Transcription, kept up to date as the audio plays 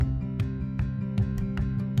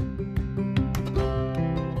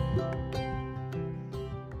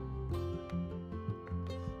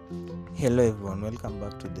Hello everyone, welcome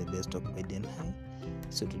back to the Best of Biden High.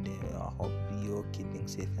 So today I hope you're keeping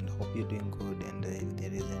safe and hope you're doing good, and if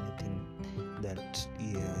there is anything that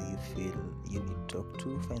you feel you need to talk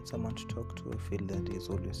to, find someone to talk to. I feel that is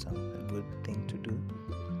always a good thing to do.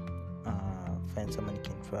 Find someone you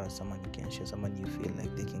can trust, someone you can share, someone you feel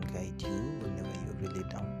like they can guide you whenever you're really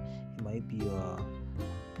down. It might be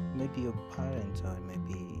your parents, or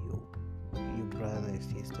maybe your brother,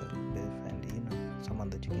 sister, best friend,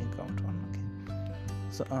 someone that you can count on. Okay,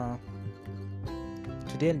 so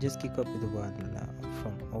today I'll just kick up with the word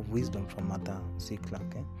of wisdom from Mata Sikla.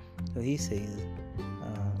 Okay, so he says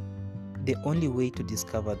the only way to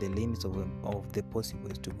discover the limits of the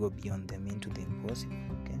possible is to go beyond them into the impossible.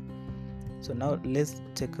 Okay, so now let's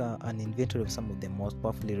take an inventory of some of the most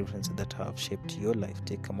powerful references that have shaped your life.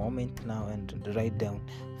 Take a moment now and write down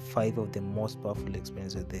 5 of the most powerful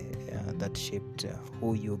experiences that shaped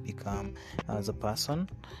who you become as a person,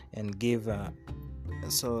 and give not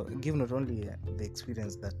only the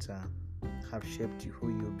experience that have shaped you who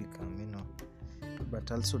you become,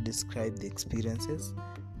 but also describe the experiences,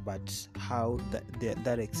 but how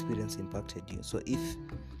that experience impacted you. So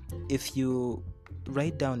if you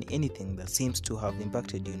write down anything that seems to have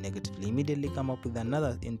impacted you negatively, immediately come up with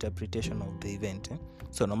another interpretation of the event.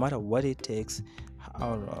 So no matter what it takes,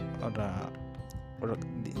 or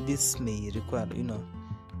this may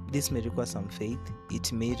require some faith.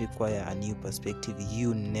 It may require a new perspective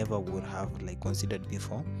you never would have considered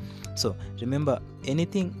before. So remember,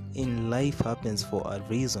 anything in life happens for a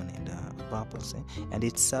reason and a purpose, and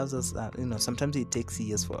it serves us. Sometimes it takes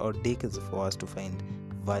years or decades for us to find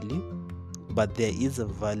value, but there is a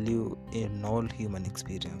value in all human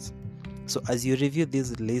experience. So as you review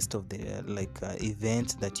this list of the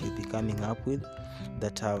events that you'll be coming up with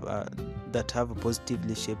that have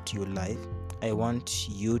positively shaped your life, I want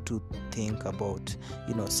you to think about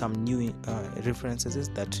some new references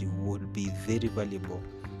that would be very valuable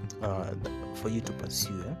for you to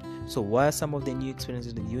pursue. So what are some of the new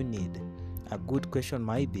experiences that you need? A good question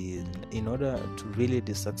might be, in order to really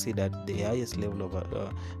succeed at the highest level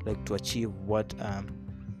of to achieve what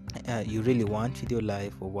you really want with your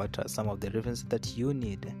life, or what are some of the references that you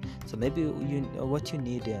need. So maybe what you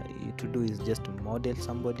need to do is just to model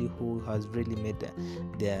somebody who has really made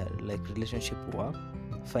their relationship work.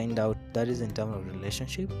 Find out that is in terms of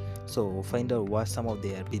relationship. So find out what some of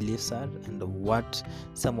their beliefs are, and what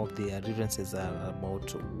some of their references are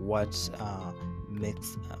about what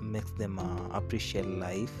makes them appreciate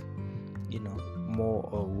life more,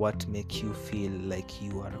 or what makes you feel like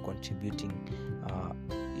you are contributing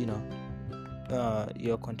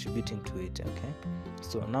you're contributing to it. Okay,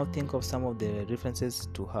 so now think of some of the references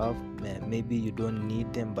to have. Maybe you don't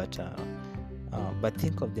need them, but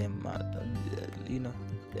think of them.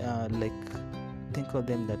 Think of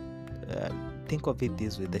them that think of it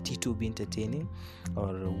this way, that it will be entertaining or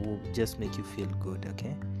will just make you feel good.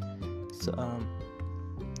 Okay, so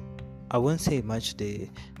I won't say much today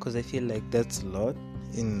because I feel like that's a lot.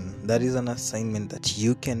 That is an assignment that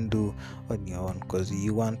you can do on your own, because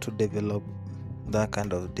you want to develop that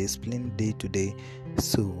kind of discipline day to day.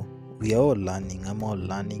 So we are all learning. I'm all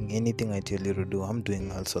learning. Anything I tell you to do, I'm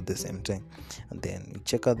doing also at the same time. And then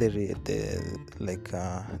check out the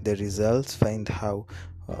results. Find how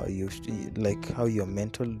how your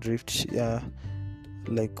mental drift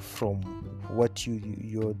from what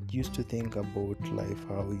you used to think about life,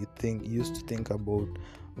 how you used to think about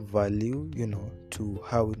value, to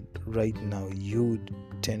how right now you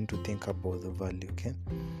tend to think about the value. Okay,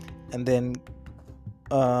 and then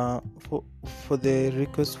for the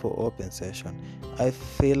request for open session, I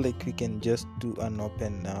feel like we can just do an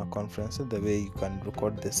open conference, the way you can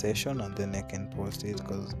record the session and then I can post it,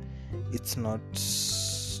 because it's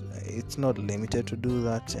not limited to do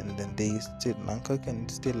that, and then Anchor can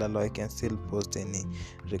still allow, I can still post any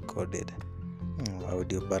recorded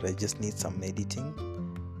audio, but I just need some editing.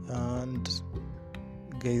 And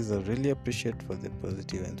guys, I really appreciate for the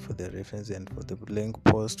positive and for the reference and for the link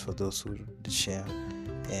post for those who share,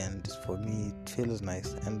 and for me it feels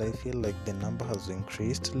nice, and I feel like the number has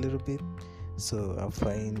increased a little bit. So I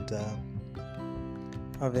find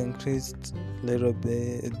I've increased a little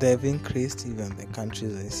bit. They've increased, even the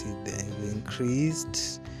countries I see, they've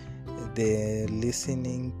increased the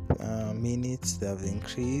listening minutes, they've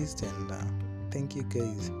increased, and thank you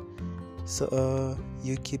guys. So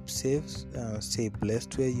you keep safe, stay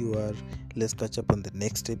blessed where you are. Let's catch up on the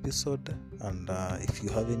next episode, and if you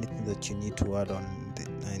have anything that you need to add on,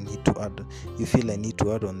 you feel I need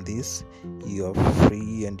to add on this, you are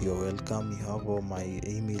free and you're welcome. You have all my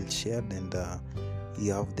email shared, and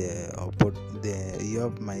you have you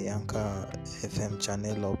have my Anchor FM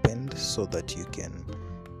channel opened, so that you can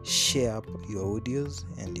share up your audios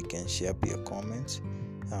and you can share up your comments.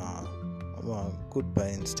 Goodbye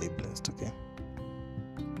and stay blessed. Okay.